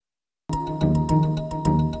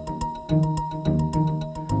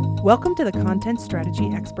Welcome to the Content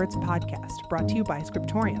Strategy Experts podcast, brought to you by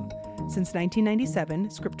Scriptorium. Since 1997,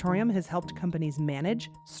 Scriptorium has helped companies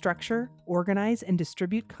manage, structure, organize, and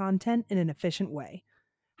distribute content in an efficient way.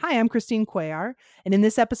 Hi, I'm Christine Cuellar, and in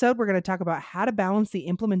this episode, we're going to talk about how to balance the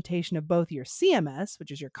implementation of both your CMS,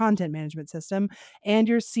 which is your content management system, and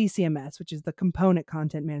your CCMS, which is the component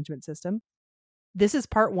content management system. This is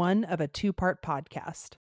part one of a two-part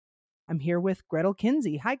podcast. I'm here with Gretel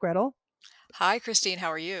Kinsey. Hi, Gretel. Hi, Christine. How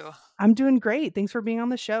are you? I'm doing great. Thanks for being on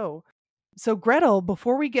the show. So, Gretel,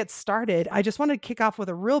 before we get started, I just want to kick off with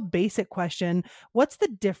a real basic question. What's the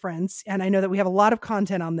difference? And I know that we have a lot of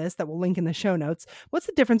content on this that we'll link in the show notes. What's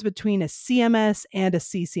the difference between a CMS and a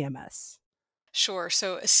CCMS? Sure.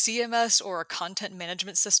 So, a CMS or a content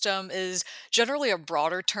management system is generally a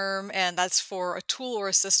broader term, and that's for a tool or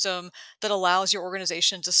a system that allows your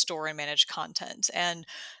organization to store and manage content. And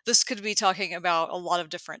this could be talking about a lot of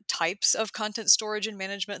different types of content storage and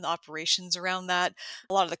management and the operations around that.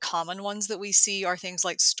 A lot of the common ones that we see are things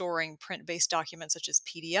like storing print based documents such as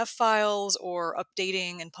PDF files or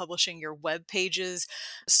updating and publishing your web pages.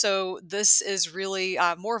 So, this is really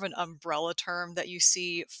more of an umbrella term that you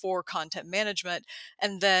see for content management.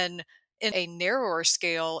 And then in a narrower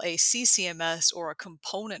scale, a CCMS or a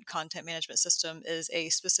component content management system is a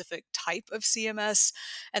specific type of CMS,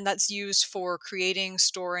 and that's used for creating,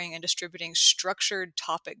 storing, and distributing structured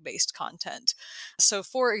topic based content. So,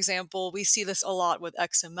 for example, we see this a lot with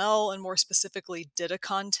XML and more specifically data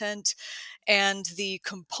content. And the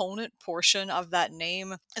component portion of that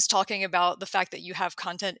name is talking about the fact that you have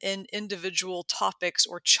content in individual topics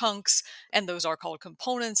or chunks, and those are called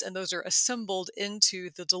components, and those are assembled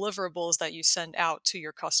into the deliverables that you send out to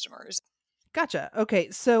your customers. Gotcha. Okay.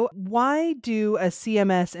 So, why do a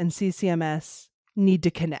CMS and CCMS need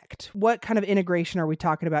to connect? What kind of integration are we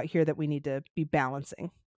talking about here that we need to be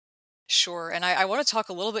balancing? Sure. And I want to talk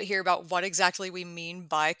a little bit here about what exactly we mean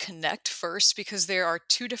by connect first, because there are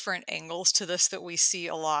two different angles to this that we see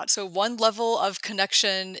a lot. So, one level of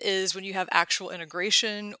connection is when you have actual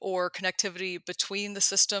integration or connectivity between the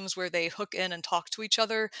systems where they hook in and talk to each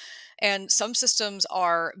other. And some systems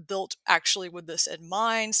are built actually with this in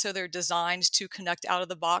mind. So, they're designed to connect out of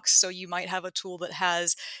the box. So, you might have a tool that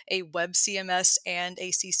has a web CMS and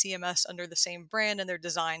a CCMS under the same brand, and they're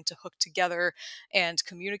designed to hook together and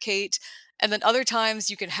communicate. And then other times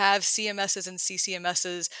you can have CMSs and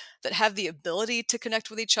CCMSs that have the ability to connect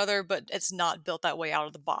with each other, but it's not built that way out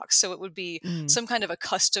of the box. So it would be Mm, some kind of a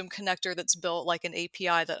custom connector that's built like an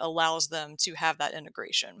API that allows them to have that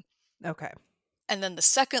integration. okay. And then the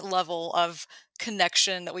second level of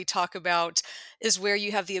connection that we talk about is where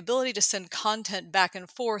you have the ability to send content back and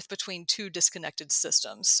forth between two disconnected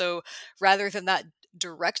systems. So rather than that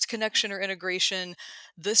direct connection or integration,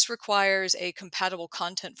 this requires a compatible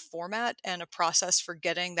content format and a process for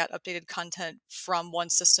getting that updated content from one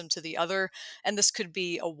system to the other. And this could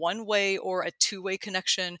be a one-way or a two-way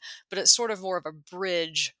connection, but it's sort of more of a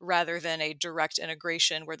bridge rather than a direct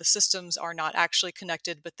integration where the systems are not actually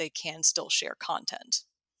connected, but they can still share content.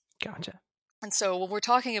 Gotcha. And so when we're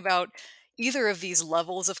talking about either of these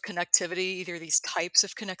levels of connectivity, either these types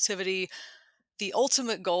of connectivity, the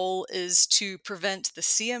ultimate goal is to prevent the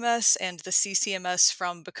CMS and the CCMS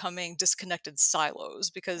from becoming disconnected silos,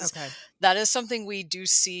 because Okay. that is something we do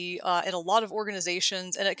see in a lot of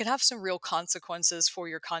organizations, and it can have some real consequences for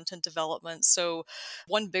your content development. So,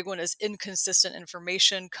 one big one is inconsistent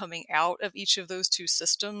information coming out of each of those two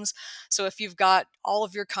systems. So, if you've got all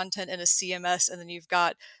of your content in a CMS and then you've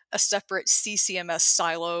got a separate CCMS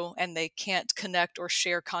silo and they can't connect or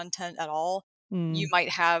share content at all, you Mm. might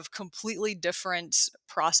have completely different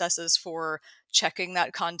processes for checking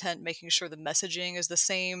that content, making sure the messaging is the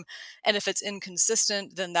same. And if it's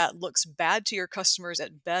inconsistent, then that looks bad to your customers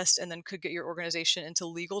at best and then could get your organization into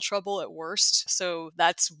legal trouble at worst. So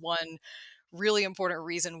that's one really important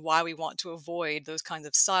reason why we want to avoid those kinds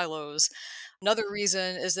of silos. Another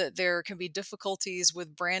reason is that there can be difficulties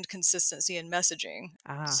with brand consistency and messaging.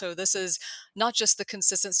 Ah. So, this is not just the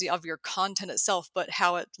consistency of your content itself, but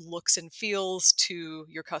how it looks and feels to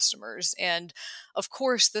your customers. And of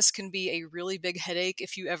course, this can be a really big headache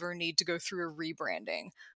if you ever need to go through a rebranding.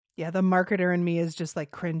 Yeah, the marketer in me is just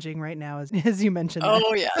like cringing right now as as you mentioned that.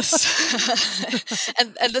 Oh, yes.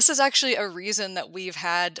 And this is actually a reason that we've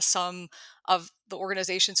had some of the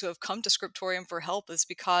organizations who have come to Scriptorium for help, is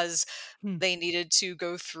because Hmm. they needed to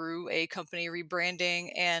go through a company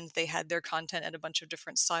rebranding and they had their content in a bunch of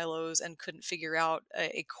different silos and couldn't figure out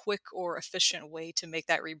a quick or efficient way to make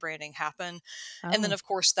that rebranding happen. And then, Oh, of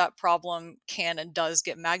course, that problem can and does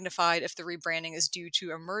get magnified if the rebranding is due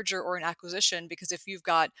to a merger or an acquisition, because if you've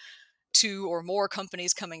got two or more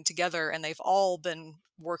companies coming together and they've all been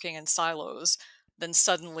working in silos, then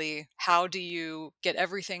suddenly how do you get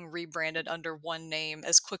everything rebranded under one name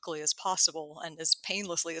as quickly as possible and as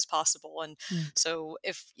painlessly as possible? And Mm. so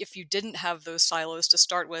if you didn't have those silos to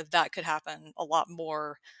start with, that could happen a lot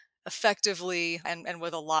more effectively and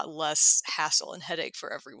with a lot less hassle and headache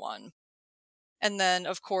for everyone. And then,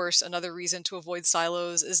 of course, another reason to avoid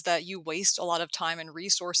silos is that you waste a lot of time and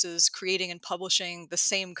resources creating and publishing the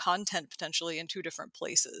same content potentially in two different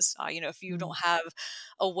places. If you Mm. don't have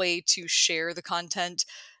a way to share the content,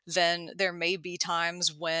 then there may be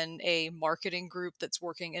times when a marketing group that's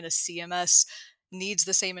working in a CMS needs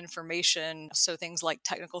the same information. So, things like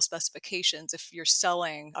technical specifications, if you're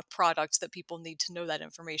selling a product that people need to know that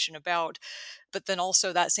information about, but then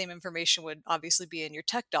also that same information would obviously be in your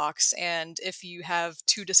tech docs. And if you have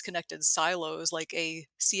two disconnected silos, like a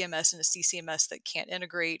CMS and a CCMS that can't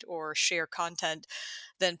integrate or share content,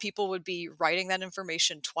 then people would be writing that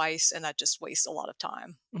information twice, and that just wastes a lot of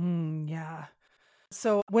time. Yeah.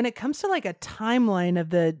 So when it comes to like a timeline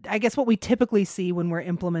of I guess what we typically see when we're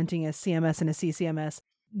implementing a CMS and a CCMS,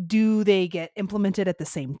 do they get implemented at the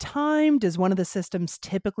same time? Does one of the systems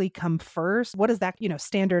typically come first? What does that,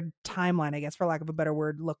 standard timeline, I guess, for lack of a better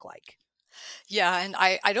word, look like? Yeah, and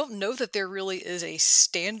I don't know that there really is a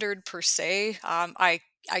standard per se. I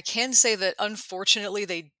can say that unfortunately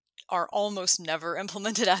they are almost never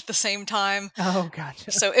implemented at the same time. Oh,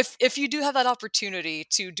 gotcha. So if you do have that opportunity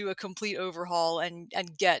to do a complete overhaul and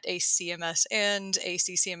get a CMS and a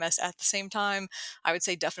CCMS at the same time, I would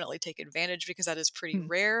say definitely take advantage because that is pretty Hmm.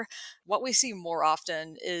 rare. What we see more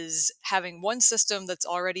often is having one system that's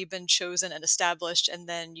already been chosen and established, and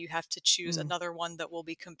then you have to choose Mm. another one that will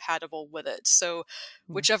be compatible with it. So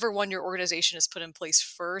Mm. whichever one your organization has put in place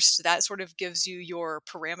first, that sort of gives you your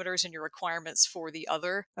parameters and your requirements for the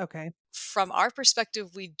other. Okay. From our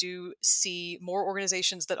perspective, we do see more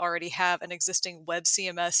organizations that already have an existing web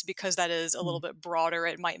CMS because that is a little Mm. bit broader.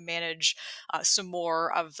 It might manage some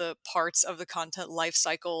more of the parts of the content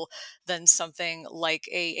lifecycle than something like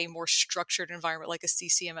a more structured environment like a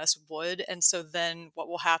CCMS would. And so then what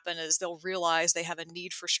will happen is they'll realize they have a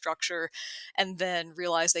need for structure and then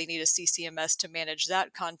realize they need a CCMS to manage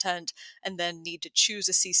that content and then need to choose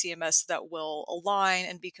a CCMS that will align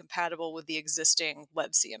and be compatible with the existing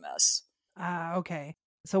web CMS. Ah, okay.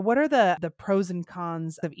 So what are the pros and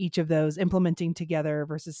cons of each of those implementing together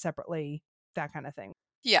versus separately, that kind of thing?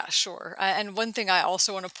 Yeah, sure. And one thing I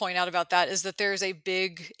also want to point out about that is that there's a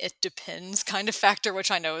big it depends kind of factor,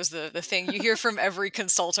 which I know is the thing you hear from every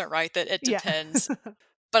consultant, right? That it Yeah. depends.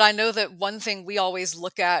 But I know that one thing we always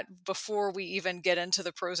look at before we even get into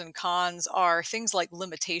the pros and cons are things like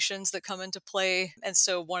limitations that come into play. And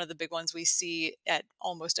so one of the big ones we see at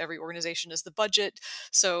almost every organization is the budget.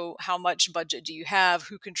 So how much budget do you have?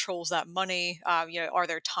 Who controls that money? Are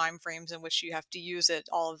there time frames in which you have to use it?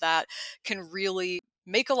 All of that can really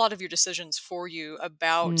make a lot of your decisions for you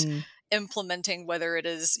about Mm. implementing whether it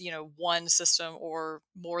is one system or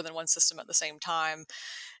more than one system at the same time.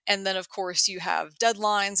 And then, of course, you have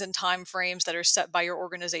deadlines and time frames that are set by your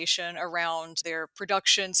organization around their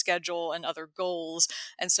production schedule and other goals.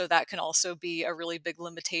 And so that can also be a really big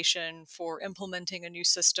limitation for implementing a new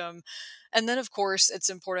system. And then, of course, it's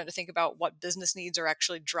important to think about what business needs are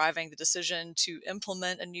actually driving the decision to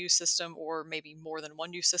implement a new system or maybe more than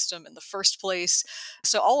one new system in the first place.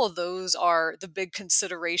 So, all of those are the big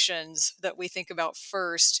considerations that we think about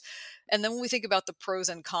first. And then when we think about the pros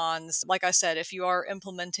and cons, like I said, if you are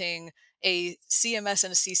implementing a CMS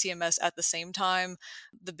and a CCMS at the same time,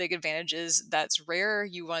 the big advantage is that's rare.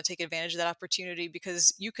 You want to take advantage of that opportunity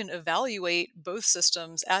because you can evaluate both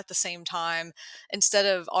systems at the same time instead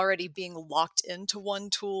of already being locked into one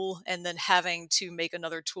tool and then having to make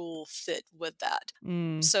another tool fit with that.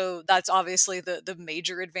 Mm. So that's obviously the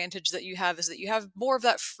major advantage that you have is that you have more of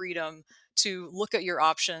that freedom to look at your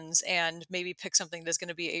options and maybe pick something that's going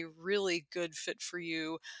to be a really good fit for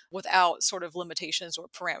you without sort of limitations or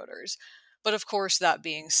parameters. But of course, that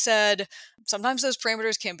being said, sometimes those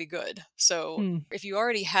parameters can be good. So Mm. if you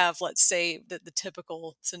already have, let's say, the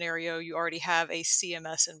typical scenario, you already have a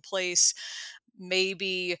CMS in place,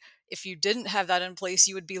 maybe if you didn't have that in place,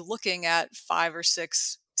 you would be looking at five or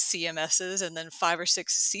six CMSs and then five or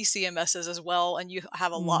six CCMSs as well. And you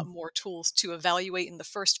have a Mm. lot more tools to evaluate in the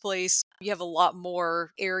first place. You have a lot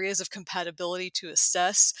more areas of compatibility to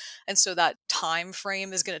assess. And so that time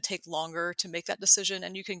frame is going to take longer to make that decision.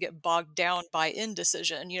 And you can get bogged down by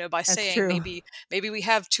indecision, by That's saying true. maybe we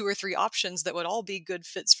have two or three options that would all be good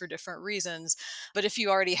fits for different reasons. But if you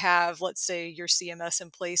already have, let's say, your CMS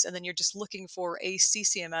in place, and then you're just looking for a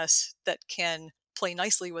CCMS that can play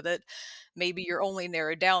nicely with it, maybe you're only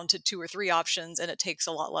narrowed down to 2 or 3 options, and it takes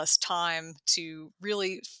a lot less time to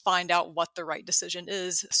really find out what the right decision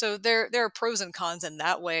is. So there are pros and cons in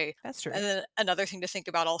that way. That's true. And then another thing to think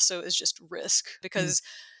about also is just risk, Mm, because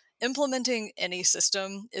implementing any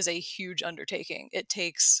system is a huge undertaking. It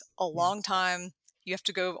takes a yeah. long time. You have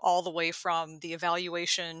to go all the way from the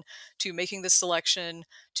evaluation to making the selection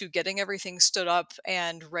to getting everything stood up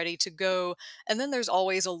and ready to go. And then there's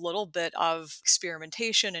always a little bit of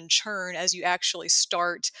experimentation and churn as you actually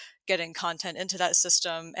start getting content into that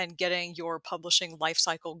system and getting your publishing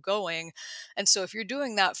lifecycle going. And so if you're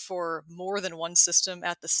doing that for more than one system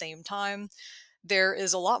at the same time, there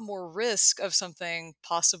is a lot more risk of something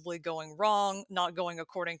possibly going wrong, not going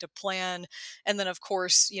according to plan. And then, of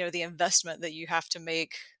course, the investment that you have to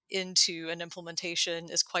make into an implementation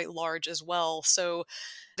is quite large as well. So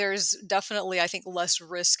there's definitely, I think, less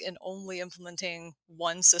risk in only implementing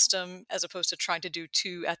one system as opposed to trying to do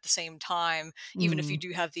two at the same time, even if you Mm,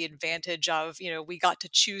 do have the advantage of, we got to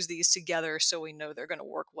choose these together so we know they're going to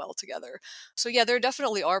work well together. So, yeah, there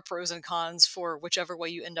definitely are pros and cons for whichever way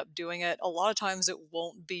you end up doing it. A lot of times it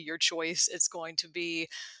won't be your choice, it's going to be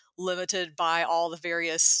limited by all the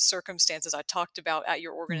various circumstances I talked about at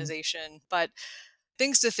your mm. organization. But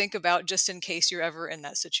things to think about just in case you're ever in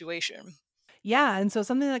that situation. Yeah, and so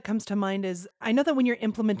something that comes to mind is I know that when you're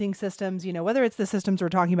implementing systems, whether it's the systems we're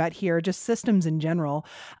talking about here, just systems in general,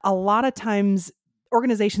 a lot of times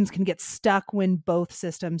organizations can get stuck when both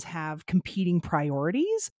systems have competing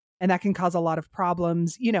priorities. And that can cause a lot of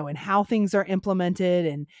problems, in how things are implemented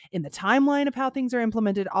and in the timeline of how things are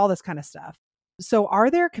implemented, all this kind of stuff. So,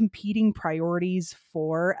 are there competing priorities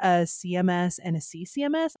for a CMS and a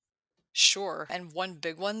CCMS? Sure. And one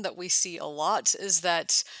big one that we see a lot is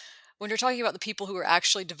that when you're talking about the people who are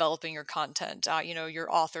actually developing your content,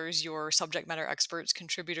 your authors, your subject matter experts,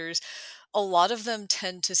 contributors, a lot of them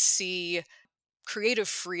tend to see creative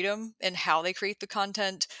freedom in how they create the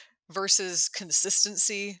content versus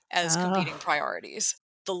consistency as competing Oh, priorities.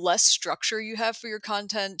 The less structure you have for your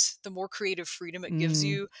content, the more creative freedom it gives mm,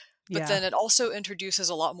 you. But yeah, then it also introduces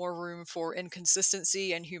a lot more room for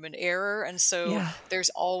inconsistency and human error. And so yeah. there's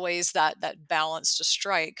always that balance to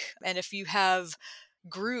strike. And if you have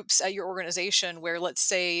groups at your organization where, let's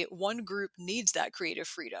say, one group needs that creative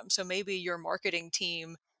freedom, so maybe your marketing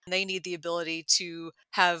team, they need the ability to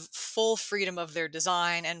have full freedom of their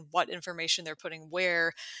design and what information they're putting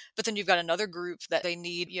where, but then you've got another group that they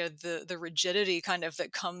need, the rigidity kind of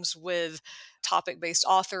that comes with topic based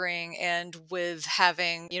authoring and with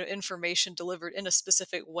having, information delivered in a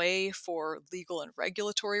specific way for legal and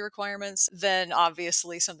regulatory requirements. Then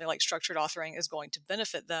obviously something like structured authoring is going to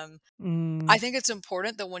benefit them. I Mm, think it's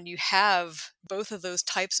important that when you have both of those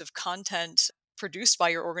types of content produced by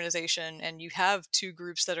your organization and you have two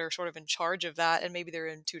groups that are sort of in charge of that, and maybe they're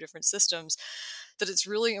in two different systems, that it's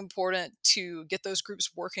really important to get those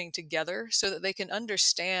groups working together so that they can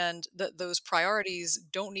understand that those priorities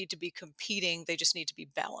don't need to be competing, they just need to be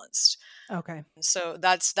balanced. okay. So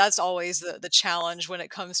that's always the challenge when it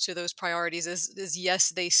comes to those priorities is yes,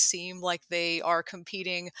 they seem like they are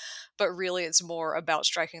competing, but really it's more about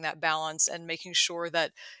striking that balance and making sure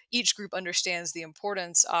that each group understands the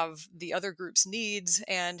importance of the other group's needs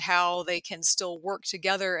and how they can still work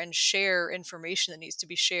together and share information that needs to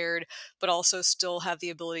be shared, but also still have the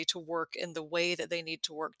ability to work in the way that they need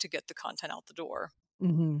to work to get the content out the door.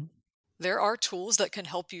 Mhm. There are tools that can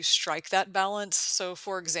help you strike that balance. So,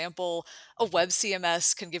 for example, a web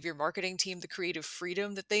CMS can give your marketing team the creative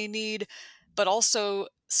freedom that they need, but also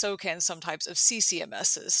so can some types of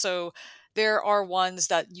CCMSs. So, there are ones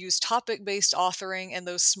that use topic based authoring and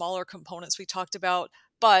those smaller components we talked about,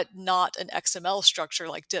 but not an XML structure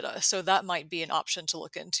like DITA. So, that might be an option to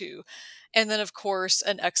look into. And then, of course,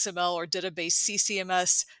 an XML or DITA based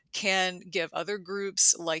CCMS can give other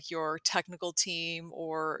groups like your technical team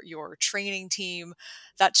or your training team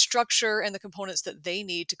that structure and the components that they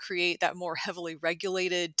need to create that more heavily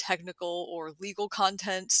regulated technical or legal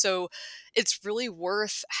content. So it's really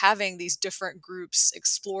worth having these different groups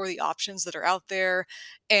explore the options that are out there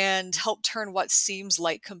and help turn what seems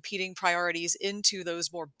like competing priorities into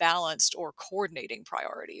those more balanced or coordinating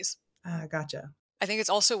priorities. Gotcha. I think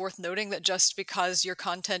it's also worth noting that just because your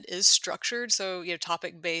content is structured, so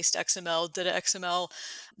topic based XML, data XML,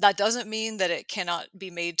 that doesn't mean that it cannot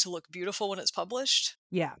be made to look beautiful when it's published.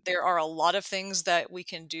 Yeah. There are a lot of things that we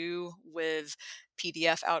can do with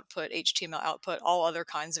PDF output, HTML output, all other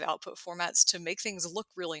kinds of output formats to make things look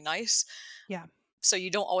really nice. Yeah. So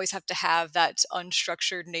you don't always have to have that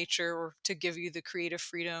unstructured nature or to give you the creative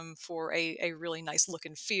freedom for a really nice look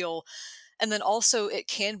and feel. And then also it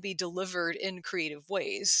can be delivered in creative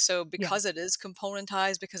ways. So because Yes. it is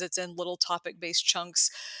componentized, because it's in little topic-based chunks,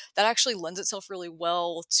 that actually lends itself really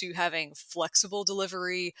well to having flexible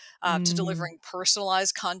delivery, to Mm, delivering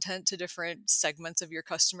personalized content to different segments of your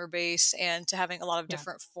customer base, and to having a lot of yeah.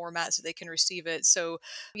 different formats that they can receive it. So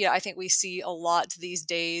yeah, I think we see a lot these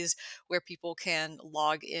days where people can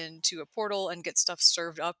log into a portal and get stuff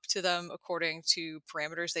served up to them according to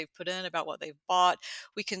parameters they've put in about what they've bought.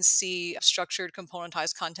 We can see structured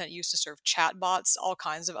componentized content used to serve chatbots, all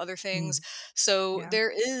kinds of other things. Mm, So yeah.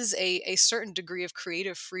 there is a certain degree of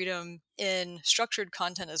creative freedom in structured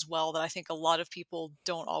content as well that I think a lot of people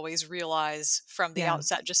don't always realize from the Yeah.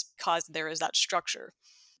 outset just because there is that structure.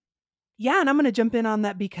 Yeah, and I'm gonna jump in on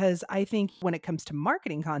that because I think when it comes to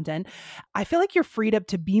marketing content, I feel like you're freed up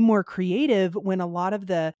to be more creative when a lot of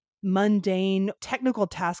the mundane technical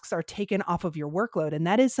tasks are taken off of your workload, and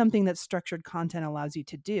that is something that structured content allows you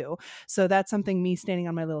to do. So that's something, me standing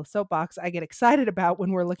on my little soapbox, I get excited about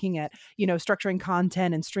when we're looking at, structuring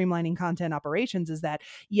content and streamlining content operations, is that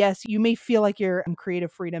yes, you may feel like your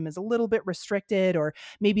creative freedom is a little bit restricted, or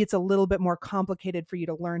maybe it's a little bit more complicated for you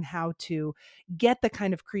to learn how to get the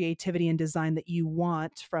kind of creativity and design that you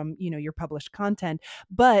want from, your published content.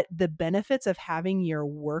 But the benefits of having your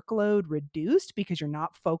workload reduced because you're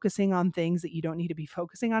not focusing on things that you don't need to be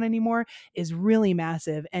focusing on anymore is really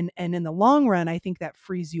massive. And in the long run, I think that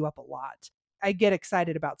frees you up a lot. I get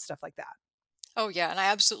excited about stuff like that. Oh yeah, and I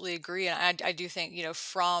absolutely agree. And I do think,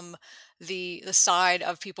 from the side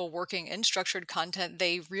of people working in structured content,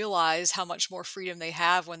 they realize how much more freedom they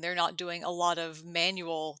have when they're not doing a lot of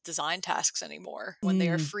manual design tasks anymore. When they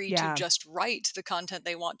are free to Yeah, just write the content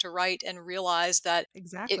they want to write and realize that it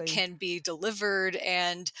exactly. can be delivered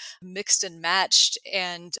and mixed and matched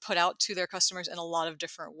and put out to their customers in a lot of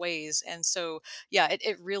different ways. And so, yeah,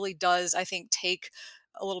 it really does, I think, take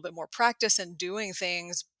a little bit more practice in doing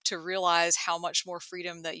things to realize how much more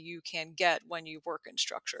freedom that you can get when you work in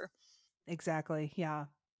structure. Exactly. Yeah.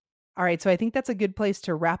 All right. So I think that's a good place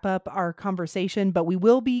to wrap up our conversation, but we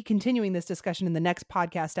will be continuing this discussion in the next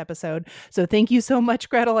podcast episode. So thank you so much,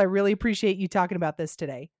 Gretel. I really appreciate you talking about this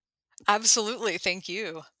today. Absolutely. Thank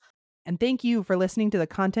you. And thank you for listening to the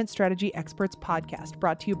Content Strategy Experts podcast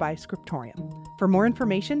brought to you by Scriptorium. For more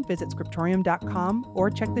information, visit scriptorium.com or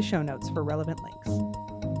check the show notes for relevant links.